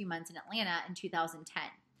first few months in Atlanta in 2010.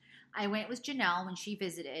 I went with Janelle when she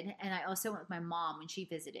visited, and I also went with my mom when she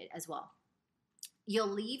visited as well. You'll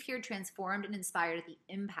leave here transformed and inspired at the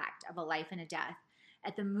impact of a life and a death,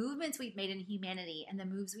 at the movements we've made in humanity and the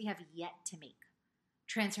moves we have yet to make.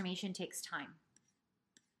 Transformation takes time.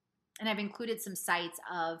 And I've included some sites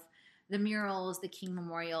of the murals, the King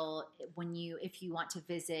Memorial, if you want to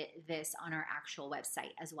visit this on our actual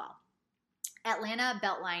website as well. Atlanta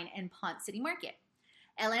Beltline and Ponce City Market.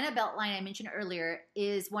 Atlanta Beltline, I mentioned earlier,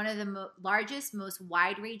 is one of the largest, most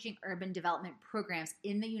wide-ranging urban development programs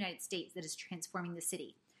in the United States that is transforming the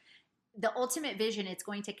city. The ultimate vision is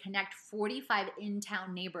going to connect 45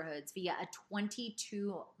 in-town neighborhoods via a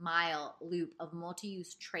 22-mile loop of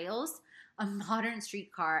multi-use trails, a modern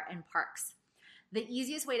streetcar, and parks. The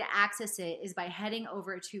easiest way to access it is by heading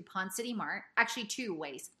over to Ponce City Market. Actually, two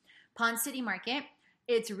ways. Ponce City Market.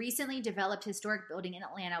 It's recently developed historic building in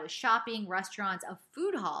Atlanta with shopping, restaurants, a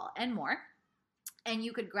food hall, and more. And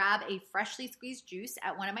you could grab a freshly squeezed juice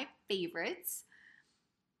at one of my favorites,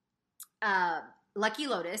 Lucky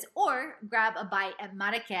Lotus, or grab a bite at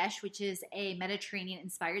Marrakesh, which is a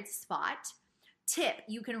Mediterranean-inspired spot. Tip,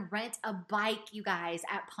 you can rent a bike, you guys,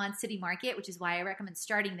 at Ponce City Market, which is why I recommend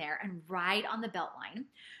starting there, and ride on the Beltline.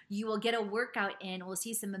 You will get a workout in. We'll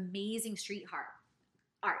see some amazing street art.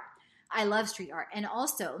 I love street art. And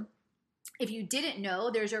also, if you didn't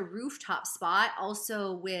know, there's a rooftop spot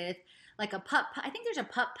also with like a putt. I think there's a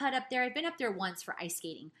putt up there. I've been up there once for ice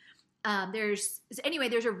skating. there's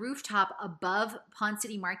a rooftop above Pond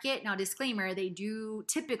City Market. Now, disclaimer, they do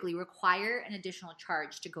typically require an additional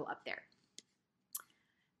charge to go up there.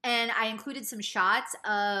 And I included some shots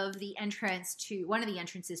of the entrance to one of the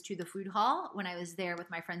entrances to the food hall when I was there with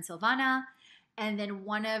my friend Silvana. And then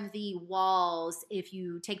one of the walls, if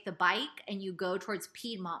you take the bike and you go towards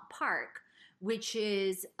Piedmont Park, which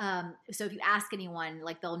is, so if you ask anyone,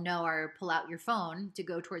 like they'll know or pull out your phone to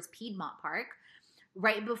go towards Piedmont Park,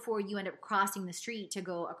 right before you end up crossing the street to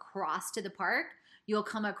go across to the park, you'll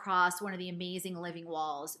come across one of the amazing Living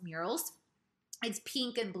Walls murals. It's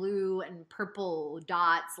pink and blue and purple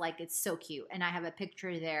dots. Like, it's so cute. And I have a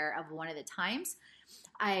picture there of one of the times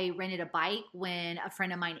I rented a bike when a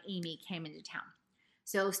friend of mine, Amy, came into town.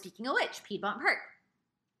 So speaking of which, Piedmont Park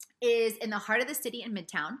is in the heart of the city in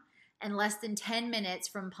Midtown and less than 10 minutes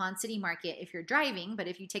from Pond City Market if you're driving. But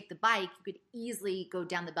if you take the bike, you could easily go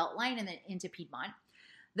down the Beltline and then into Piedmont.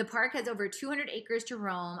 The park has over 200 acres to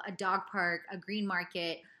roam, a dog park, a green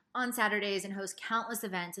market on Saturdays, and hosts countless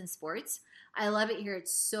events and sports. I love it here.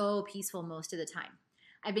 It's so peaceful most of the time.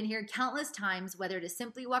 I've been here countless times, whether to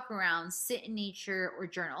simply walk around, sit in nature, or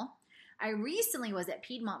journal. I recently was at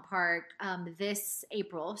Piedmont Park this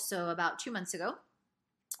April, so about 2 months ago,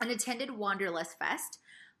 and attended Wanderlust Fest.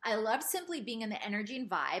 I loved simply being in the energy and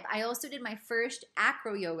vibe. I also did my first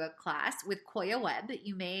acro yoga class with Koya Webb.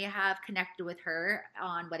 You may have connected with her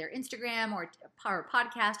on whether Instagram or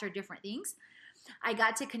podcast or different things. I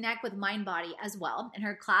got to connect with Mind Body as well, and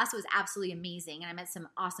her class was absolutely amazing, and I met some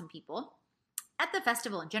awesome people at the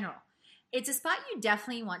festival in general. It's a spot you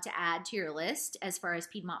definitely want to add to your list as far as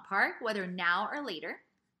Piedmont Park, whether now or later.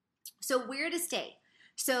 So where to stay?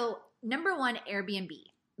 So number one, Airbnb.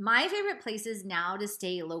 My favorite places now to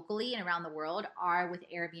stay locally and around the world are with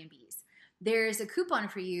Airbnbs. There's a coupon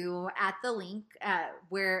for you at the link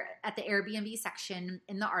where at the Airbnb section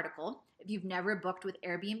in the article. If you've never booked with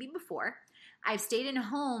Airbnb before, I've stayed in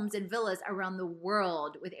homes and villas around the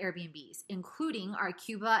world with Airbnbs, including our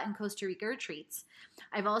Cuba and Costa Rica retreats.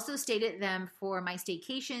 I've also stayed at them for my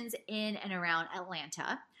staycations in and around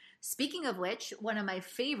Atlanta. Speaking of which, one of my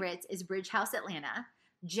favorites is Bridge House Atlanta.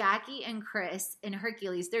 Jackie and Chris and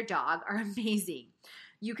Hercules, their dog, are amazing.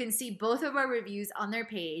 You can see both of our reviews on their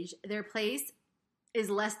page. Their place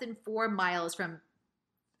is less than 4 miles from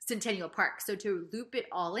Centennial Park. So to loop it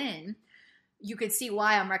all in, you could see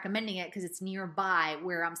why I'm recommending it, because it's nearby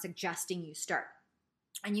where I'm suggesting you start.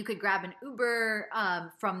 And you could grab an Uber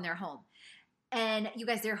from their home. And you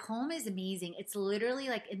guys, their home is amazing. It's literally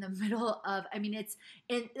like in the middle of, it's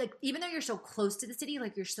in like, even though you're so close to the city,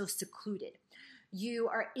 like you're so secluded. You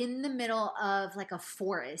are in the middle of like a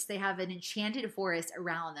forest. They have an enchanted forest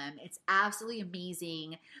around them. It's absolutely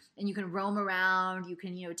amazing. And you can roam around. You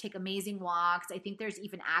can, take amazing walks. I think there's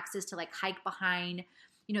even access to like hike behind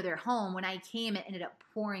their home. When I came, it ended up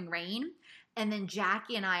pouring rain. And then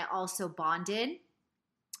Jackie and I also bonded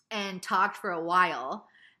and talked for a while.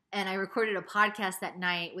 And I recorded a podcast that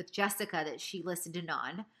night with Jessica that she listened in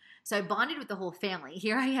on. So I bonded with the whole family.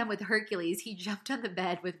 Here I am with Hercules. He jumped on the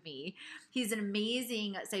bed with me. He's an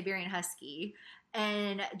amazing Siberian Husky.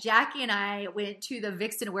 And Jackie and I went to the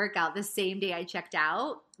Vixen workout the same day I checked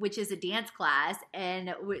out, which is a dance class.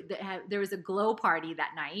 And there was a glow party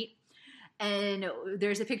that night. And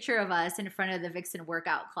there's a picture of us in front of the Vixen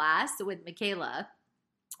workout class with Michaela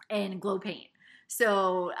and glow paint.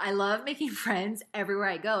 So I love making friends everywhere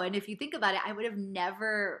I go. And if you think about it, I would have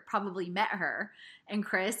never probably met her and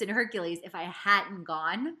Chris and Hercules if I hadn't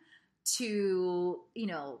gone to,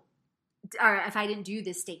 or if I didn't do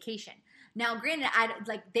this staycation. Now, granted,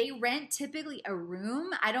 they rent typically a room.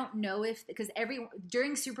 I don't know because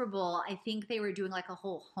during Super Bowl, I think they were doing like a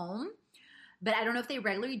whole home. But I don't know if they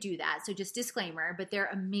regularly do that. So just disclaimer, but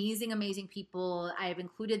they're amazing, amazing people. I have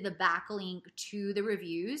included the backlink to the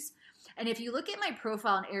reviews. And if you look at my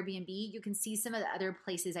profile on Airbnb, you can see some of the other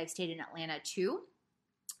places I've stayed in Atlanta too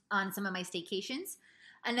on some of my staycations.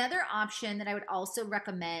 Another option that I would also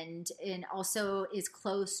recommend and also is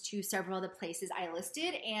close to several of the places I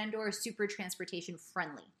listed and or super transportation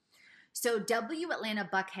friendly. So W Atlanta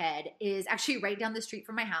Buckhead is actually right down the street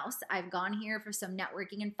from my house. I've gone here for some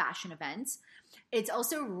networking and fashion events. It's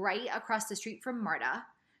also right across the street from MARTA.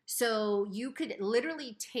 So you could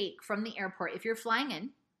literally take from the airport, if you're flying in,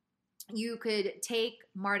 you could take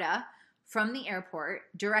MARTA from the airport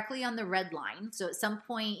directly on the red line. So at some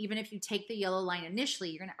point, even if you take the yellow line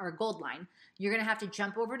initially, or gold line, you're going to have to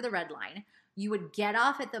jump over to the red line. You would get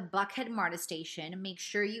off at the Buckhead MARTA station, make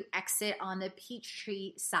sure you exit on the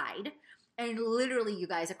Peachtree side, and literally, you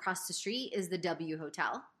guys, across the street is the W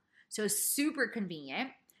Hotel. So super convenient.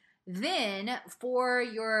 Then for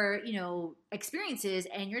your, experiences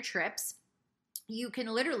and your trips, you can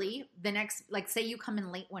literally say you come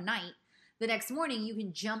in late one night, the next morning you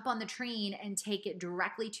can jump on the train and take it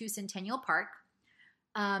directly to Centennial Park,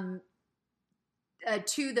 to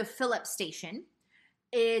the Phillips station.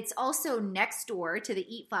 It's also next door to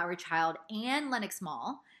the Eat Flower Child and Lenox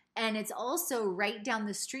Mall. And it's also right down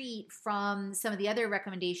the street from some of the other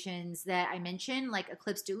recommendations that I mentioned, like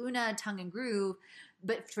Eclipse de Luna, Tongue and Groove.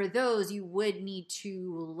 But for those, you would need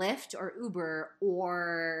to Lyft or Uber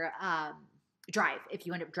or drive if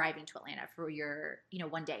you end up driving to Atlanta for your,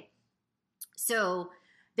 one day. So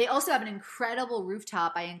they also have an incredible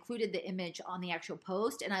rooftop. I included the image on the actual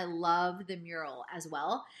post, and I love the mural as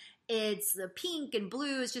well. It's the pink and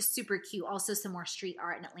blue. It's just super cute. Also some more street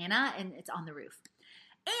art in Atlanta, and it's on the roof.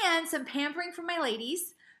 And some pampering for my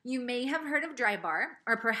ladies. You may have heard of Dry Bar,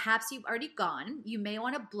 or perhaps you've already gone. You may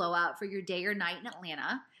want a blowout for your day or night in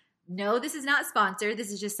Atlanta. No, this is not sponsored.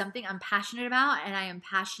 This is just something I'm passionate about, and I am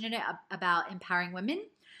passionate about empowering women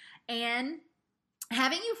and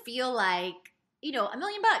having you feel like, $1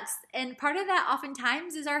 million. And part of that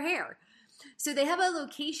oftentimes is our hair. So they have a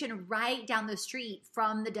location right down the street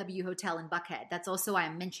from the W Hotel in Buckhead. That's also why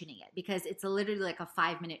I'm mentioning it, because it's literally like a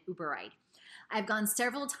 5-minute Uber ride. I've gone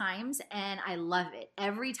several times and I love it.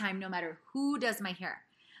 Every time, no matter who does my hair.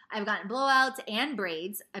 I've gotten blowouts and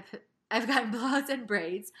braids. I've gotten blowouts and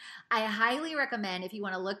braids. I highly recommend, if you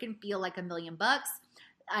want to look and feel like $1 million,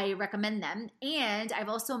 I recommend them. And I've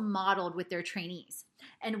also modeled with their trainees.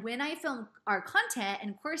 And when I film our content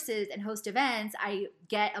and courses and host events, I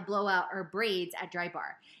get a blowout or braids at Dry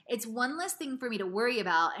Bar. It's one less thing for me to worry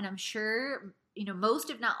about, and I'm sure, most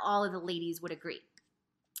if not all of the ladies would agree.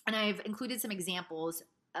 And I've included some examples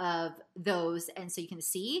of those, and so you can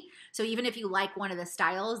see. So even if you like one of the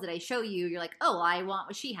styles that I show you, you're like, oh, I want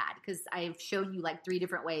what she had, because I've shown you like 3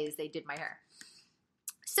 different ways they did my hair.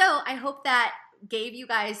 So I hope that gave you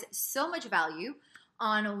guys so much value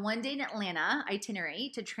on a one-day in Atlanta itinerary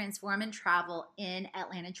to transform and travel in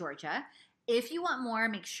Atlanta, Georgia. If you want more,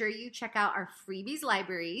 make sure you check out our freebies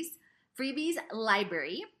library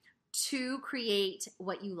to create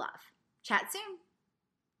what you love. Chat soon.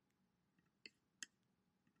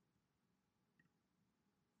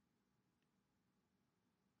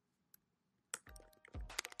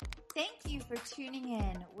 Thank you for tuning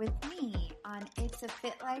in with me on It's a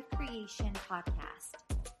Fit Life Creation podcast.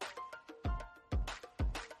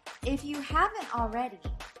 If you haven't already,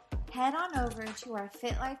 head on over to our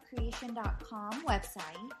fitlifecreation.com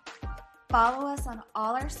website, follow us on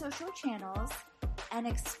all our social channels, and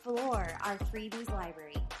explore our freebies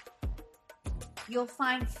library. You'll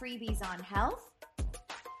find freebies on health,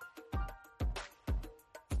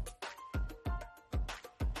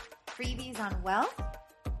 freebies on wealth,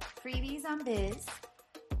 freebies on biz,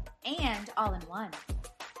 and all in one.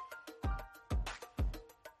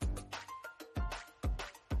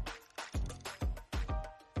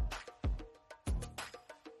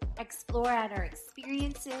 Explore at our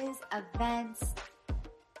experiences, events,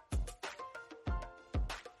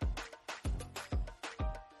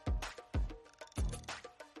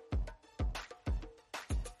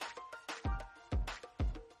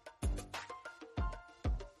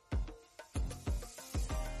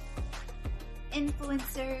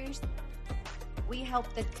 influencers. We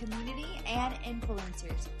help the community and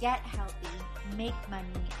influencers get healthy, make money,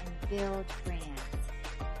 and build brands.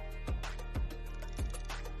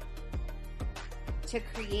 To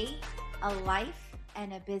create a life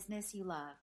and a business you love.